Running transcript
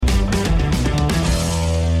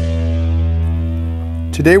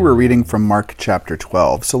Today we're reading from Mark chapter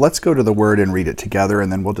 12, so let's go to the Word and read it together,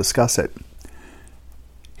 and then we'll discuss it.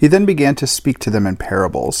 He then began to speak to them in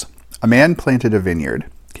parables. A man planted a vineyard.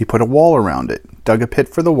 He put a wall around it, dug a pit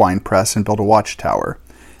for the winepress, and built a watchtower.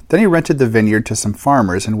 Then he rented the vineyard to some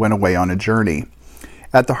farmers and went away on a journey.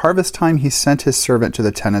 At the harvest time he sent his servant to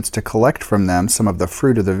the tenants to collect from them some of the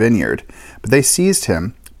fruit of the vineyard. But they seized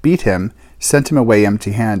him, beat him, sent him away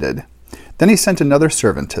empty-handed. Then he sent another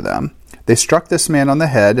servant to them. They struck this man on the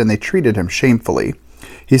head, and they treated him shamefully.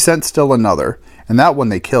 He sent still another, and that one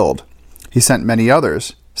they killed. He sent many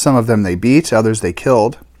others. Some of them they beat, others they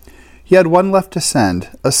killed. He had one left to send,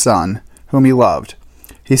 a son, whom he loved.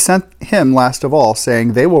 He sent him last of all,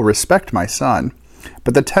 saying, "They will respect my son."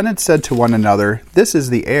 But the tenants said to one another, "This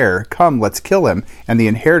is the heir. Come, let's kill him, and the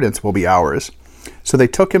inheritance will be ours." So they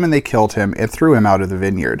took him and they killed him, and threw him out of the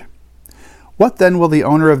vineyard. What then will the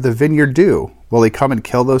owner of the vineyard do? Will he come and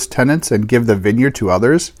kill those tenants and give the vineyard to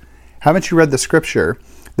others? Haven't you read the scripture?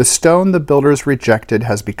 The stone the builders rejected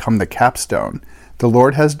has become the capstone. The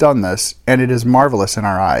Lord has done this, and it is marvelous in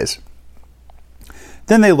our eyes.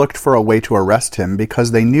 Then they looked for a way to arrest him,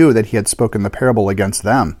 because they knew that he had spoken the parable against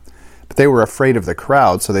them. But they were afraid of the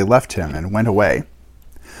crowd, so they left him and went away.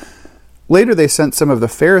 Later they sent some of the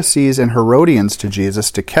Pharisees and Herodians to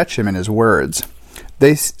Jesus to catch him in his words.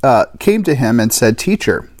 They came to him and said,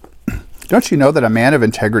 "Teacher, don't you know that a man of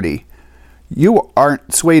integrity, you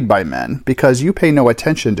aren't swayed by men, because you pay no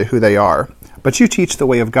attention to who they are, but you teach the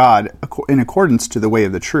way of God in accordance to the way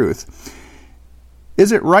of the truth.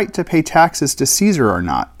 Is it right to pay taxes to Caesar or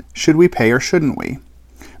not? Should we pay or shouldn't we?"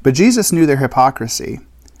 But Jesus knew their hypocrisy.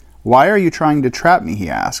 "Why are you trying to trap me?" he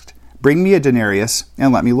asked. "Bring me a denarius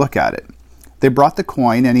and let me look at it." They brought the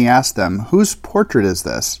coin, and he asked them, "Whose portrait is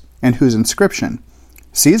this, and whose inscription?"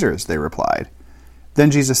 "Caesar's," they replied.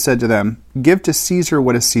 Then Jesus said to them, "Give to Caesar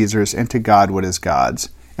what is Caesar's, and to God what is God's."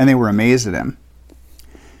 And they were amazed at him.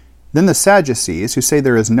 Then the Sadducees, who say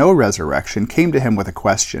there is no resurrection, came to him with a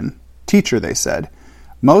question. "Teacher," they said,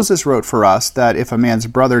 "Moses wrote for us that if a man's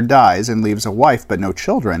brother dies and leaves a wife but no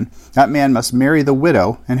children, that man must marry the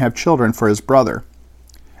widow and have children for his brother.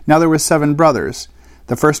 Now there were 7 brothers.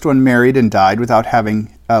 The first one married and died without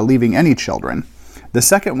leaving any children. The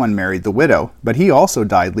second one married the widow, but he also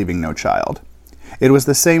died leaving no child. It was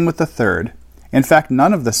the same with the third. In fact,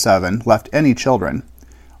 none of the 7 left any children.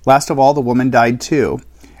 Last of all, the woman died too.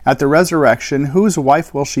 At the resurrection, whose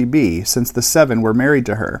wife will she be, since the 7 were married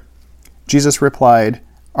to her?" Jesus replied,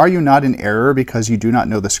 "Are you not in error because you do not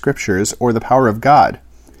know the Scriptures or the power of God?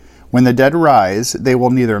 When the dead rise, they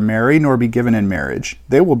will neither marry nor be given in marriage.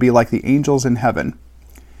 They will be like the angels in heaven.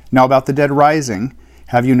 Now about the dead rising,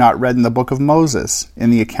 have you not read in the book of Moses,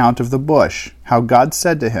 in the account of the bush, how God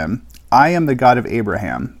said to him, 'I am the God of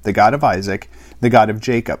Abraham, the God of Isaac, the God of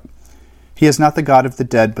Jacob'? He is not the God of the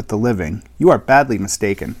dead, but the living. You are badly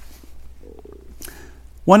mistaken."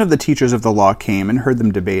 One of the teachers of the law came and heard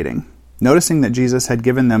them debating. Noticing that Jesus had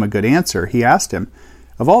given them a good answer, he asked him,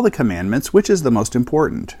 "Of all the commandments, which is the most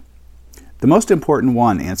important?" "The most important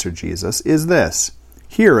one," answered Jesus, "is this.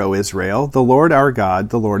 Hear, O Israel, the Lord our God,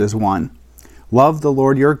 the Lord is one. Love the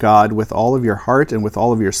Lord your God with all of your heart and with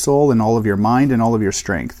all of your soul and all of your mind and all of your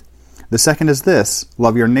strength. The second is this,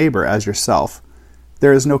 love your neighbor as yourself.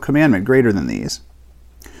 There is no commandment greater than these."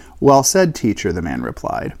 "Well said, teacher," the man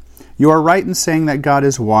replied. "You are right in saying that God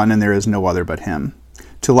is one and there is no other but him.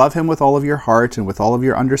 To love him with all of your heart and with all of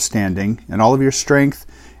your understanding and all of your strength,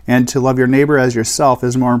 and to love your neighbor as yourself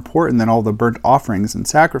is more important than all the burnt offerings and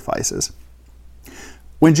sacrifices."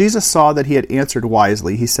 When Jesus saw that he had answered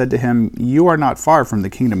wisely, he said to him, "You are not far from the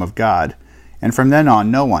kingdom of God." And from then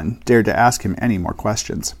on, no one dared to ask him any more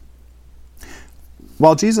questions.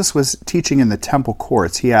 While Jesus was teaching in the temple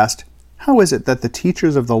courts, he asked, "How is it that the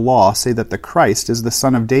teachers of the law say that the Christ is the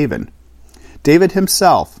son of David? David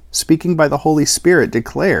himself, speaking by the Holy Spirit,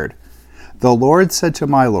 declared, 'The Lord said to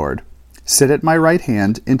my Lord, sit at my right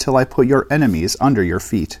hand until I put your enemies under your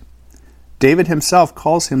feet.' David himself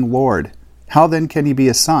calls him Lord. How then can he be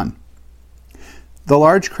a son?" The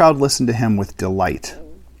large crowd listened to him with delight.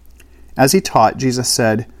 As he taught, Jesus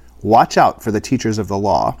said, "Watch out for the teachers of the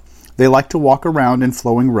law. They like to walk around in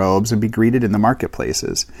flowing robes and be greeted in the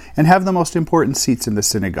marketplaces, and have the most important seats in the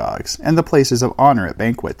synagogues, and the places of honor at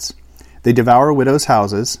banquets. They devour widows'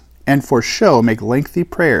 houses, and for show make lengthy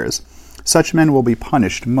prayers. Such men will be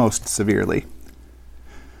punished most severely."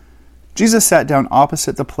 Jesus sat down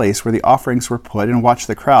opposite the place where the offerings were put and watched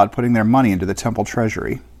the crowd putting their money into the temple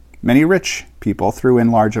treasury. Many rich people threw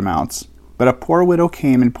in large amounts, but a poor widow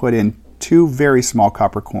came and put in 2 very small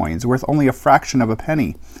copper coins, worth only a fraction of a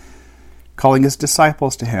penny. Calling his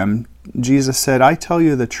disciples to him, Jesus said, "I tell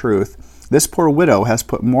you the truth, This poor widow has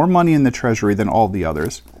put more money in the treasury than all the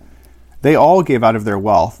others. They all gave out of their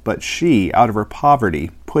wealth, but she, out of her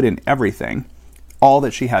poverty, put in everything, all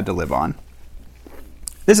that she had to live on."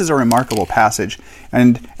 This is a remarkable passage,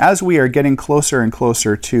 and as we are getting closer and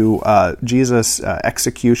closer to Jesus'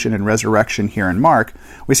 execution and resurrection here in Mark,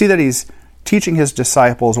 we see that he's teaching his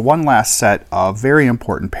disciples one last set of very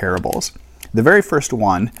important parables. The very first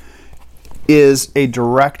one is a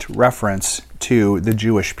direct reference to the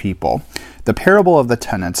Jewish people. The parable of the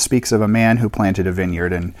tenants speaks of a man who planted a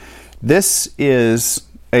vineyard, and this is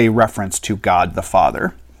a reference to God the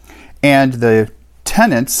Father. And the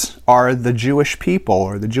tenants are the Jewish people,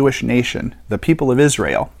 or the Jewish nation, the people of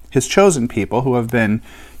Israel, his chosen people who have been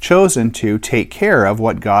chosen to take care of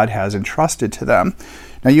what God has entrusted to them.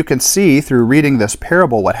 Now you can see through reading this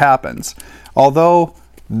parable what happens. Although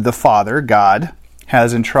the Father, God,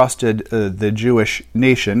 has entrusted the Jewish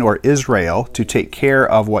nation, or Israel, to take care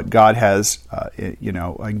of what God has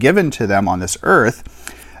given to them on this earth,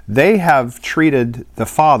 they have treated the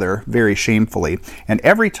Father very shamefully. And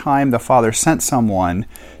every time the Father sent someone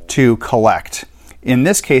to collect, in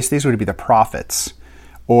this case, these would be the prophets,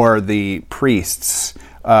 or the priests,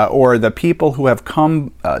 or the people who have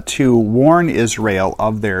come to warn Israel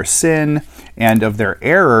of their sin and of their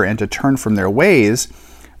error and to turn from their ways,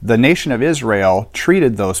 the nation of Israel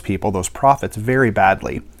treated those people, those prophets, very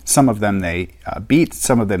badly. Some of them they beat,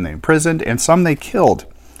 some of them they imprisoned, and some they killed.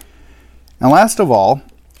 And last of all,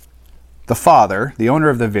 the father, the owner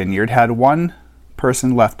of the vineyard, had one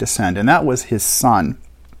person left to send, and that was his son.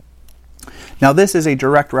 Now this is a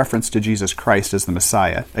direct reference to Jesus Christ as the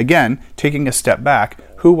Messiah. Again, taking a step back,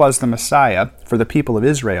 who was the Messiah for the people of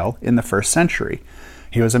Israel in the first century?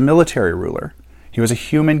 He was a military ruler. He was a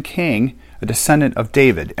human king, a descendant of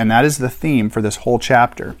David, and that is the theme for this whole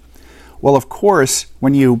chapter. Well, of course,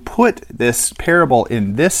 when you put this parable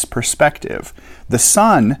in this perspective, the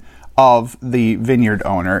son of the vineyard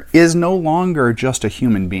owner is no longer just a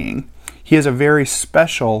human being. He is a very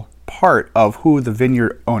special part of who the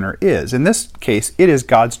vineyard owner is. In this case, it is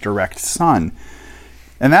God's direct son.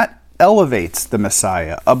 And that elevates the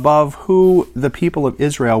Messiah above who the people of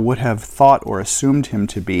Israel would have thought or assumed him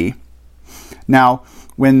to be. Now,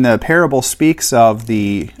 when the parable speaks of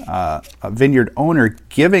the vineyard owner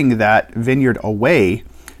giving that vineyard away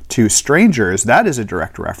to strangers, that is a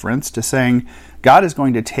direct reference to saying God is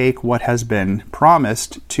going to take what has been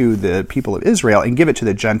promised to the people of Israel and give it to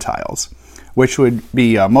the Gentiles, which would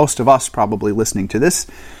be most of us probably listening to this,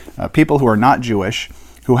 people who are not Jewish,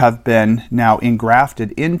 who have been now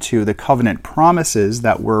engrafted into the covenant promises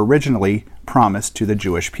that were originally promised to the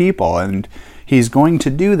Jewish people. And he's going to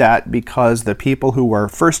do that because the people who were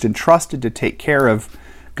first entrusted to take care of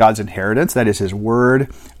God's inheritance, that is his word,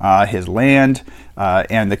 his land,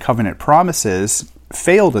 and the covenant promises,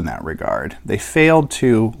 failed in that regard. They failed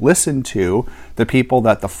to listen to the people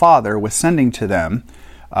that the Father was sending to them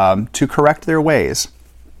to correct their ways.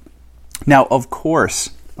 Now, of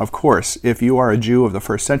course, if you are a Jew of the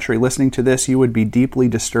first century listening to this, you would be deeply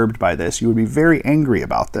disturbed by this. You would be very angry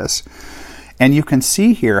about this. And you can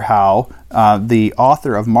see here how the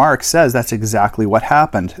author of Mark says that's exactly what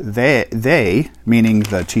happened. They, meaning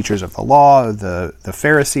the teachers of the law, the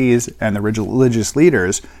Pharisees, and the religious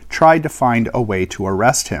leaders, tried to find a way to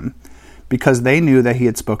arrest him because they knew that he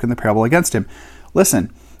had spoken the parable against him.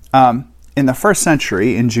 Listen, in the first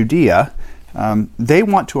century in Judea, they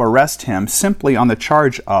want to arrest him simply on the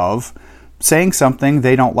charge of saying something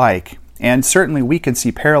they don't like. And certainly we can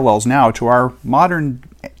see parallels now to our modern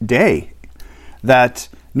day, that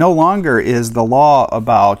no longer is the law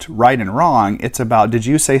about right and wrong. It's about, did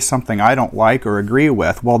you say something I don't like or agree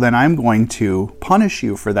with? Well, then I'm going to punish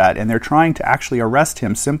you for that. And they're trying to actually arrest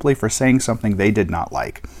him simply for saying something they did not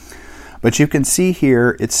like. But you can see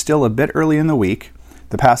here, it's still a bit early in the week,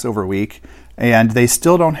 the Passover week, and they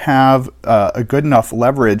still don't have a good enough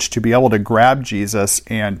leverage to be able to grab Jesus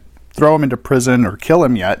and throw him into prison or kill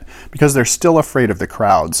him yet, because they're still afraid of the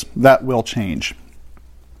crowds. That will change.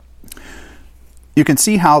 You can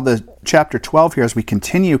see how the chapter 12 here, as we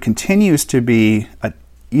continues to be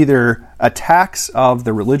either attacks of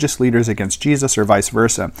the religious leaders against Jesus or vice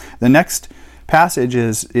versa. The next passage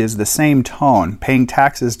is the same tone, paying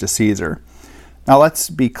taxes to Caesar. Now let's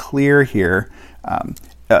be clear here.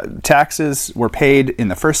 Taxes were paid in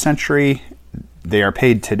the first century. They are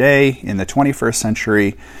paid today in the 21st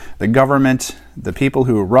century. The government, the people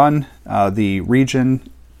who run the region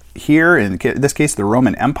here, in this case the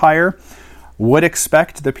Roman Empire, would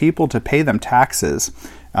expect the people to pay them taxes.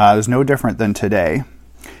 It was no different than today.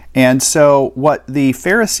 And so what the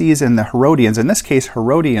Pharisees and the Herodians, in this case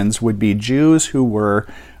Herodians would be Jews who were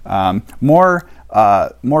more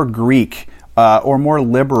more Greek, or more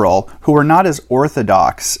liberal, who were not as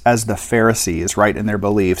orthodox as the Pharisees, right, in their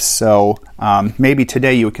beliefs. So maybe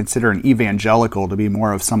today you would consider an evangelical to be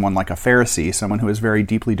more of someone like a Pharisee, someone who is very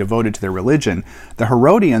deeply devoted to their religion. The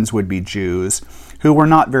Herodians would be Jews who were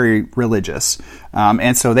not very religious.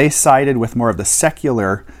 And so they sided with more of the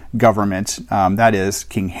secular government, that is,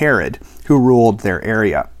 King Herod, who ruled their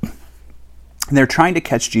area. And they're trying to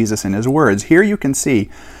catch Jesus in his words. Here you can see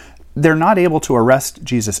they're not able to arrest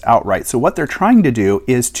Jesus outright. So what they're trying to do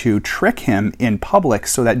is to trick him in public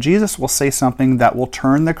so that Jesus will say something that will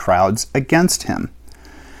turn the crowds against him.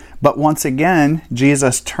 But once again,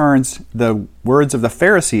 Jesus turns the words of the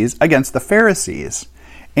Pharisees against the Pharisees.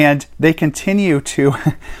 And they continue to...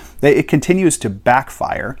 It continues to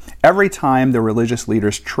backfire. Every time the religious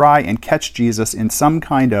leaders try and catch Jesus in some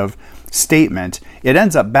kind of statement, it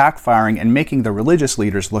ends up backfiring and making the religious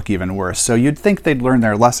leaders look even worse. So you'd think they'd learn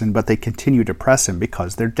their lesson, but they continue to press him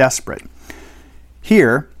because they're desperate.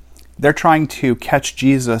 Here, they're trying to catch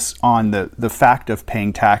Jesus on the fact of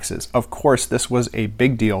paying taxes. Of course, this was a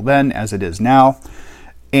big deal then, as it is now.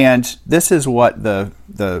 And this is what the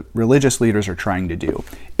religious leaders are trying to do.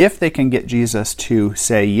 If they can get Jesus to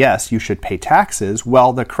say, yes, you should pay taxes,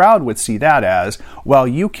 well, the crowd would see that as, well,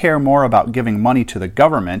 you care more about giving money to the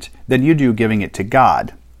government than you do giving it to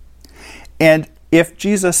God. And if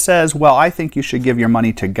Jesus says, well, I think you should give your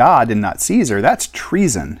money to God and not Caesar, that's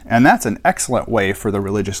treason. And that's an excellent way for the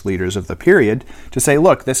religious leaders of the period to say,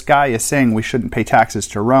 look, this guy is saying we shouldn't pay taxes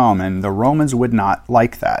to Rome, and the Romans would not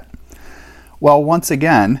like that. Well, once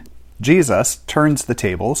again, Jesus turns the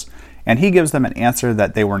tables, and he gives them an answer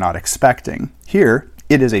that they were not expecting. Here,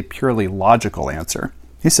 it is a purely logical answer.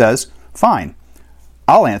 He says, fine,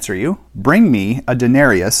 I'll answer you. Bring me a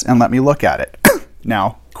denarius and let me look at it.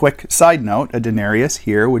 Now, quick side note, a denarius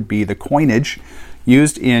here would be the coinage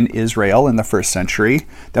used in Israel in the first century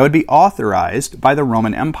that would be authorized by the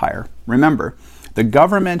Roman Empire. Remember, the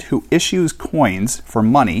government who issues coins for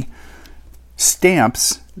money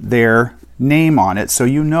stamps their name on it, so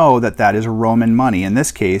you know that that is Roman money. In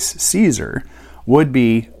this case, Caesar would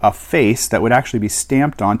be a face that would actually be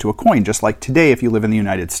stamped onto a coin. Just like today, if you live in the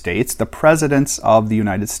United States, the presidents of the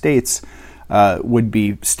United States would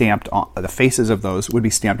be stamped on, the faces of those would be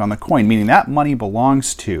stamped on the coin, meaning that money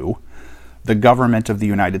belongs to the government of the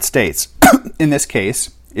United States. In this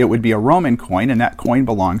case, it would be a Roman coin, and that coin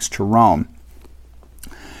belongs to Rome.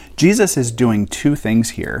 Jesus is doing two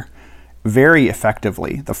things here very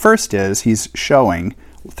effectively. The first is he's showing,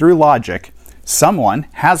 through logic, someone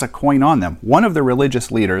has a coin on them. One of the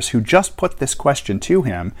religious leaders who just put this question to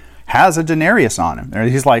him has a denarius on him.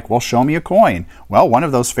 He's like, well, show me a coin. Well, one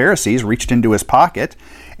of those Pharisees reached into his pocket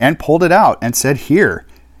and pulled it out and said, here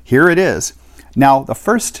it is. Now, the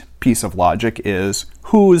first piece of logic is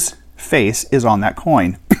whose face is on that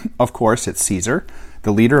coin? Of course, it's Caesar,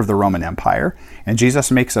 the leader of the Roman Empire. And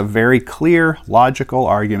Jesus makes a very clear, logical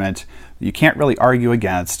argument you can't really argue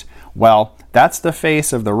against. Well, that's the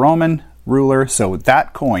face of the Roman ruler, so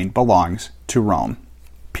that coin belongs to Rome.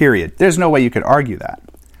 Period. There's no way you could argue that.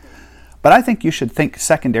 But I think you should think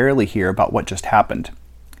secondarily here about what just happened.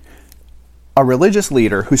 A religious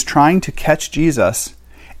leader who's trying to catch Jesus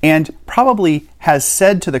and probably has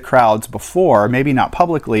said to the crowds before, maybe not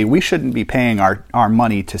publicly, we shouldn't be paying our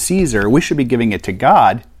money to Caesar, we should be giving it to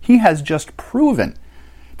God. He has just proven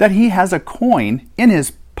that he has a coin in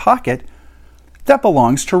his pocket that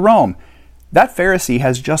belongs to Rome. That Pharisee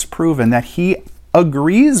has just proven that he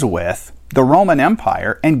agrees with the Roman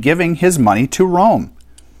Empire and giving his money to Rome.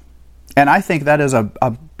 And I think that is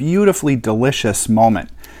a beautifully delicious moment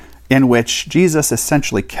in which Jesus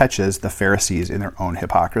essentially catches the Pharisees in their own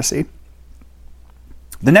hypocrisy.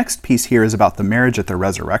 The next piece here is about the marriage at the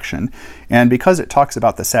resurrection, and because it talks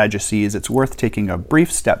about the Sadducees, it's worth taking a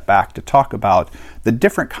brief step back to talk about the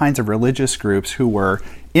different kinds of religious groups who were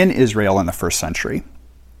in Israel in the first century.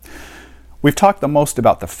 We've talked the most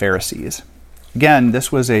about the Pharisees. Again,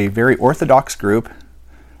 this was a very orthodox group.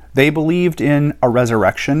 They believed in a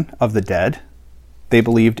resurrection of the dead. They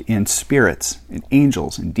believed in spirits, in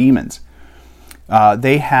angels, and demons.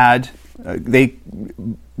 They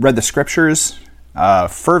read the scriptures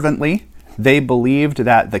fervently. They believed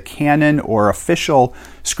that the canon or official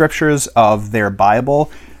scriptures of their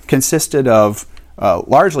Bible consisted of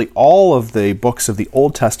largely all of the books of the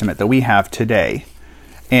Old Testament that we have today.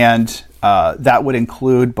 And that would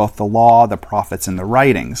include both the law, the prophets, and the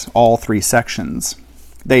writings, all three sections.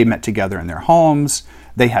 They met together in their homes.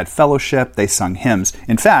 They had fellowship. They sung hymns.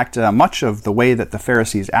 In fact, much of the way that the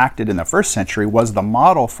Pharisees acted in the first century was the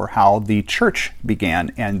model for how the church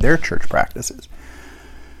began and their church practices.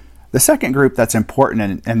 The second group that's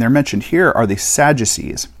important, and they're mentioned here, are the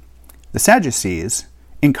Sadducees. The Sadducees,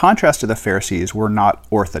 in contrast to the Pharisees, were not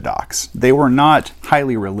orthodox. They were not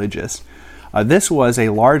highly religious. This was a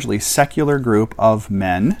largely secular group of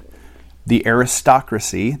men, the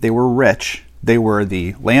aristocracy. They were rich. They were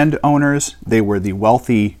the landowners. They were the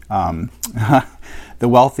wealthy, the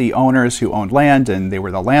wealthy owners who owned land, and they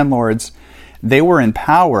were the landlords. They were in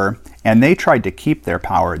power, and they tried to keep their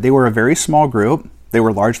power. They were a very small group. They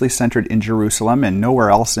were largely centered in Jerusalem and nowhere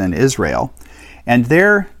else in Israel. And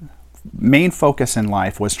their main focus in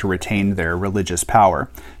life was to retain their religious power.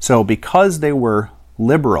 So because they were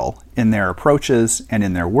liberal in their approaches and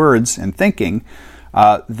in their words and thinking,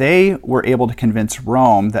 they were able to convince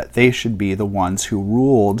Rome that they should be the ones who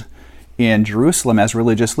ruled in Jerusalem as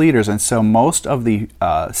religious leaders. And so most of the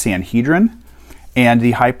Sanhedrin and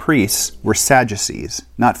the high priests were Sadducees,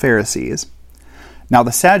 not Pharisees. Now,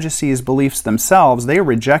 the Sadducees' beliefs themselves, they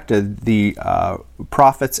rejected the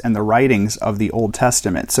prophets and the writings of the Old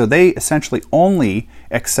Testament. So they essentially only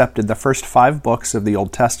accepted the first 5 books of the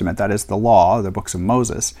Old Testament, that is the law, the books of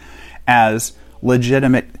Moses, as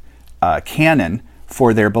legitimate canon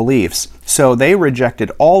for their beliefs. So they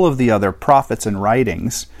rejected all of the other prophets and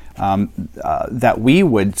writings that we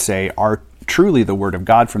would say are truly the Word of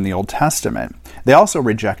God from the Old Testament. They also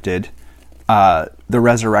rejected the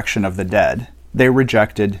resurrection of the dead. They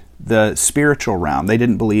rejected the spiritual realm. They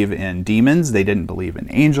didn't believe in demons. They didn't believe in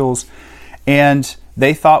angels. And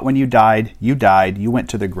they thought when you died, you went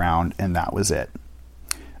to the ground, and that was it.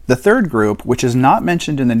 The third group, which is not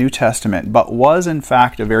mentioned in the New Testament, but was in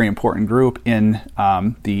fact a very important group in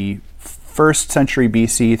the 1st century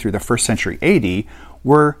BC through the 1st century AD,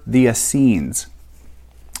 were the Essenes.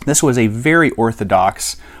 This was a very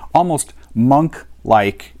orthodox, almost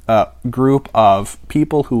monk-like group of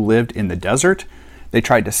people who lived in the desert. They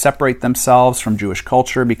tried to separate themselves from Jewish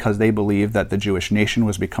culture because they believed that the Jewish nation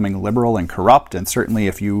was becoming liberal and corrupt. And certainly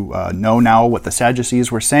if you know now what the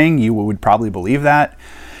Sadducees were saying, you would probably believe that.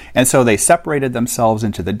 And so they separated themselves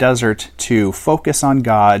into the desert to focus on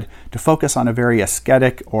God, to focus on a very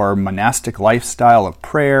ascetic or monastic lifestyle of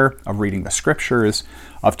prayer, of reading the scriptures,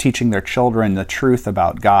 of teaching their children the truth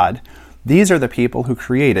about God. These are the people who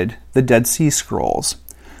created the Dead Sea Scrolls.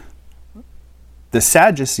 The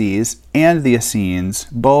Sadducees and the Essenes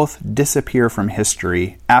both disappear from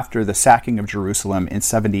history after the sacking of Jerusalem in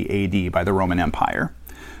 70 AD by the Roman Empire.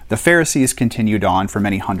 The Pharisees continued on for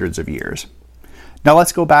many hundreds of years. Now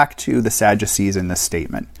let's go back to the Sadducees in this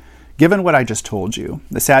statement. Given what I just told you,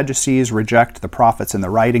 the Sadducees reject the prophets and the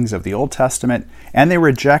writings of the Old Testament, and they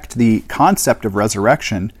reject the concept of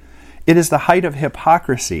resurrection. It is the height of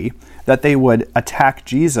hypocrisy that they would attack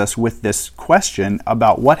Jesus with this question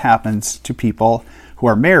about what happens to people who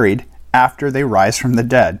are married after they rise from the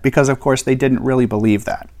dead, because of course they didn't really believe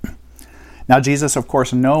that. Now Jesus, of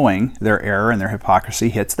course, knowing their error and their hypocrisy,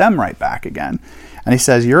 hits them right back again. And he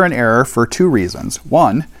says, you're in error for 2 reasons.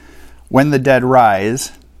 One, when the dead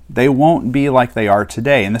rise, they won't be like they are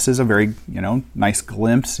today. And this is a very, nice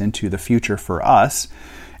glimpse into the future for us.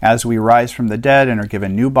 As we rise from the dead and are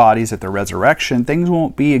given new bodies at the resurrection, things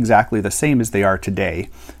won't be exactly the same as they are today.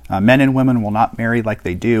 Men and women will not marry like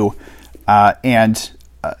they do, and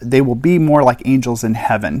they will be more like angels in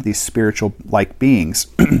heaven, these spiritual-like beings.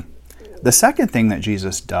 The second thing that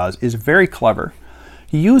Jesus does is very clever.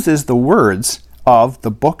 He uses the words of the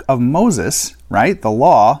book of Moses, right? The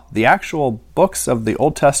law, the actual books of the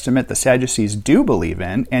Old Testament the Sadducees do believe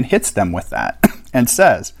in, and hits them with that and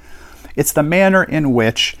says, it's the manner in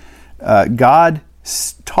which God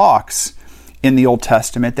talks in the Old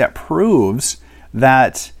Testament that proves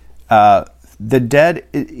that the dead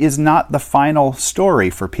is not the final story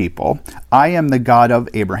for people. I am the God of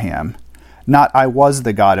Abraham, not I was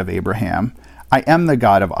the God of Abraham. I am the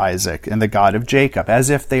God of Isaac and the God of Jacob, as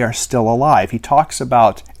if they are still alive. He talks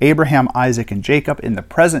about Abraham, Isaac, and Jacob in the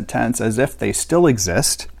present tense as if they still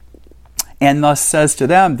exist, and thus says to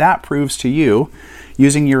them, that proves to you,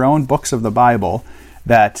 using your own books of the Bible,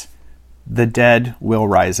 that the dead will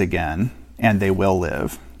rise again and they will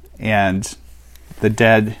live. And the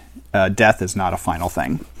death is not a final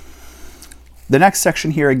thing. The next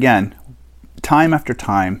section here again, time after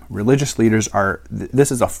time, religious leaders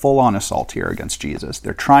this is a full-on assault here against Jesus.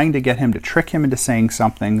 They're trying to get him to trick him into saying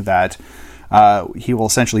something that he will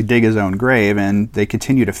essentially dig his own grave, and they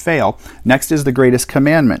continue to fail. Next is the greatest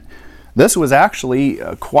commandment. This was actually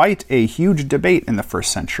quite a huge debate in the 1st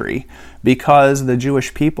century because the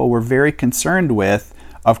Jewish people were very concerned with,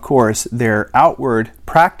 of course, their outward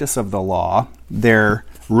practice of the law, their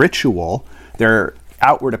ritual, their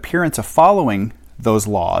outward appearance of following those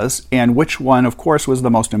laws, and which one, of course, was the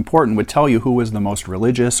most important would tell you who was the most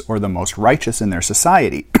religious or the most righteous in their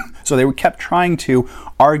society. So they kept trying to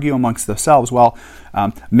argue amongst themselves. Well,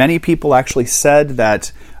 many people actually said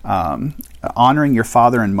that honoring your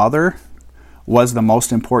father and mother was the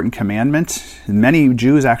most important commandment. And many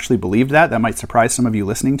Jews actually believed that. That might surprise some of you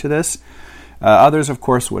listening to this. Others, of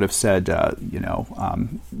course, would have said,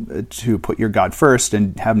 to put your God first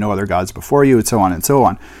and have no other gods before you, and so on and so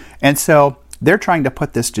on. And so they're trying to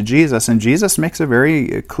put this to Jesus, and Jesus makes a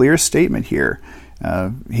very clear statement here.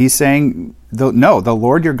 He's saying, the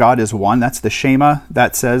Lord your God is one. That's the Shema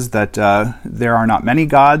that says that there are not many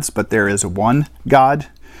gods, but there is one God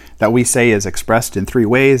that we say is expressed in three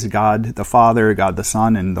ways: God the Father, God the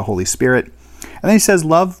Son, and the Holy Spirit. And then he says,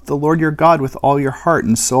 love the Lord your God with all your heart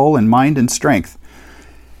and soul and mind and strength.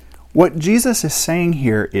 What Jesus is saying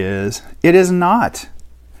here is, it is not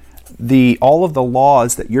all of the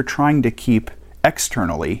laws that you're trying to keep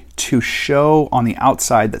externally to show on the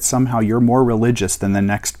outside that somehow you're more religious than the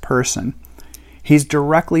next person. He's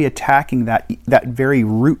directly attacking that very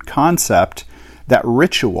root concept, that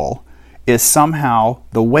ritual is somehow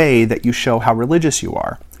the way that you show how religious you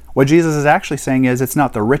are. What Jesus is actually saying is, it's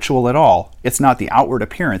not the ritual at all. It's not the outward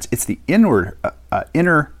appearance. It's the inner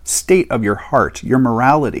state of your heart, your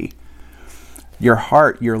morality, your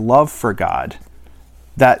heart, your love for God,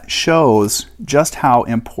 that shows just how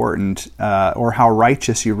important or how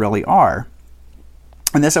righteous you really are.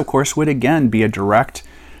 And this, of course, would again be a direct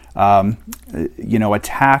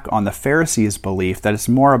attack on the Pharisees' belief that it's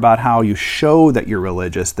more about how you show that you're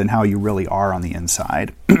religious than how you really are on the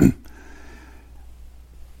inside.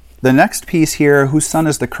 The next piece here, whose son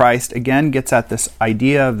is the Christ, again gets at this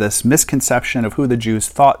idea of this misconception of who the Jews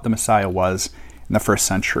thought the Messiah was in the first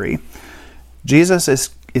century. Jesus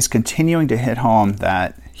is continuing to hit home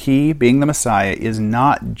that he, being the Messiah, is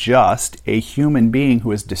not just a human being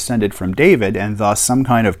who is descended from David and thus some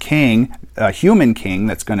kind of king, a human king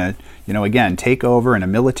that's going to, again, take over in a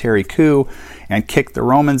military coup and kick the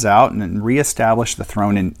Romans out and reestablish the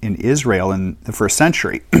throne in Israel in the first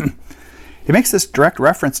century. He makes this direct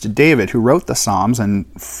reference to David, who wrote the Psalms, and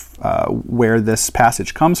where this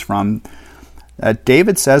passage comes from.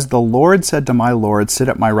 David says, "The Lord said to my Lord, sit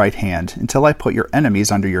at my right hand, until I put your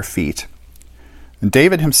enemies under your feet." And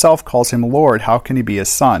David himself calls him Lord. How can he be his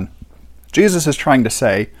son? Jesus is trying to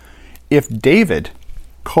say, if David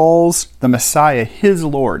calls the Messiah his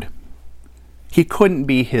Lord, he couldn't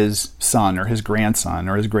be his son or his grandson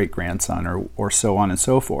or his great-grandson or so on and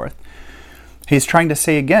so forth. He's trying to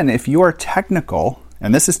say again, if you are technical,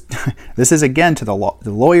 and this is again to the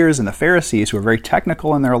lawyers and the Pharisees who are very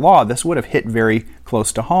technical in their law, this would have hit very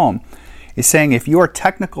close to home. He's saying if you are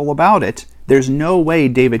technical about it, there's no way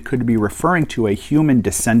David could be referring to a human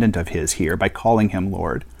descendant of his here by calling him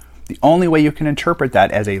Lord. The only way you can interpret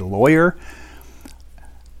that as a lawyer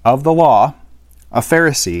of the law, a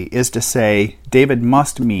Pharisee, is to say David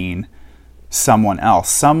must mean someone else,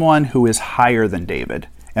 someone who is higher than David.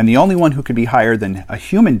 And the only one who could be higher than a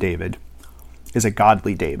human David is a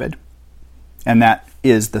godly David. And that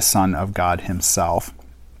is the Son of God himself.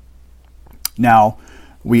 Now,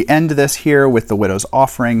 we end this here with the widow's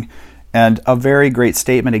offering, and a very great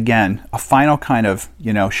statement again, a final kind of,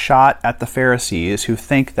 shot at the Pharisees who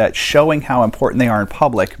think that showing how important they are in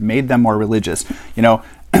public made them more religious.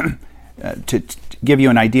 To give you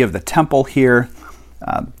an idea of the temple here,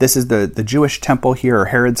 this is the Jewish temple here, or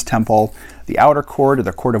Herod's temple. The outer court, or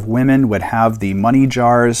the court of women, would have the money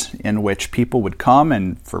jars in which people would come,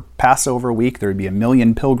 and for Passover week there would be 1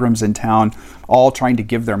 million pilgrims in town, all trying to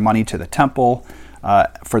give their money to the temple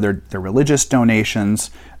for their religious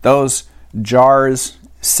donations. Those jars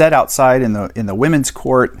set outside in the women's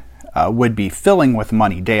court would be filling with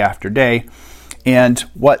money day after day. And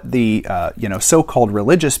what the so-called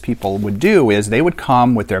religious people would do is they would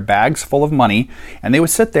come with their bags full of money, and they would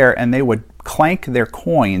sit there and they would clank their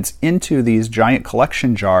coins into these giant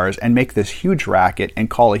collection jars and make this huge racket and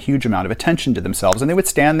call a huge amount of attention to themselves. And they would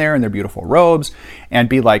stand there in their beautiful robes and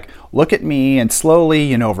be like, look at me, and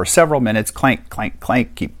slowly, over several minutes, clank, clank,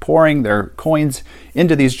 clank, keep pouring their coins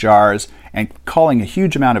into these jars and calling a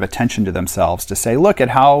huge amount of attention to themselves to say, look at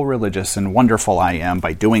how religious and wonderful I am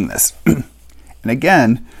by doing this. And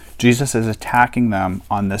again, Jesus is attacking them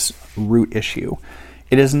on this root issue.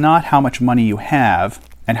 It is not how much money you have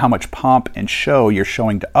and how much pomp and show you're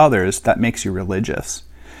showing to others that makes you religious.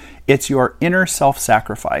 It's your inner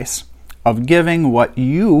self-sacrifice of giving what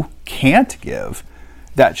you can't give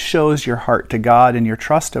that shows your heart to God and your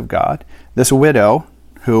trust of God. This widow,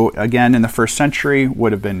 who again in the first century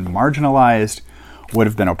would have been marginalized, would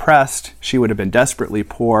have been oppressed, she would have been desperately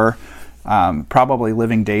poor, probably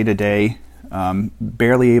living day to day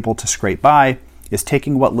barely able to scrape by, is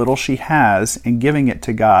taking what little she has and giving it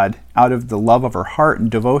to God out of the love of her heart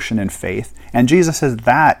and devotion and faith. And Jesus says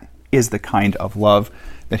that is the kind of love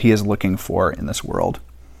that he is looking for in this world.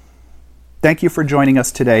 Thank you for joining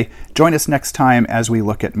us today. Join us next time as we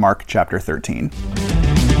look at Mark chapter 13.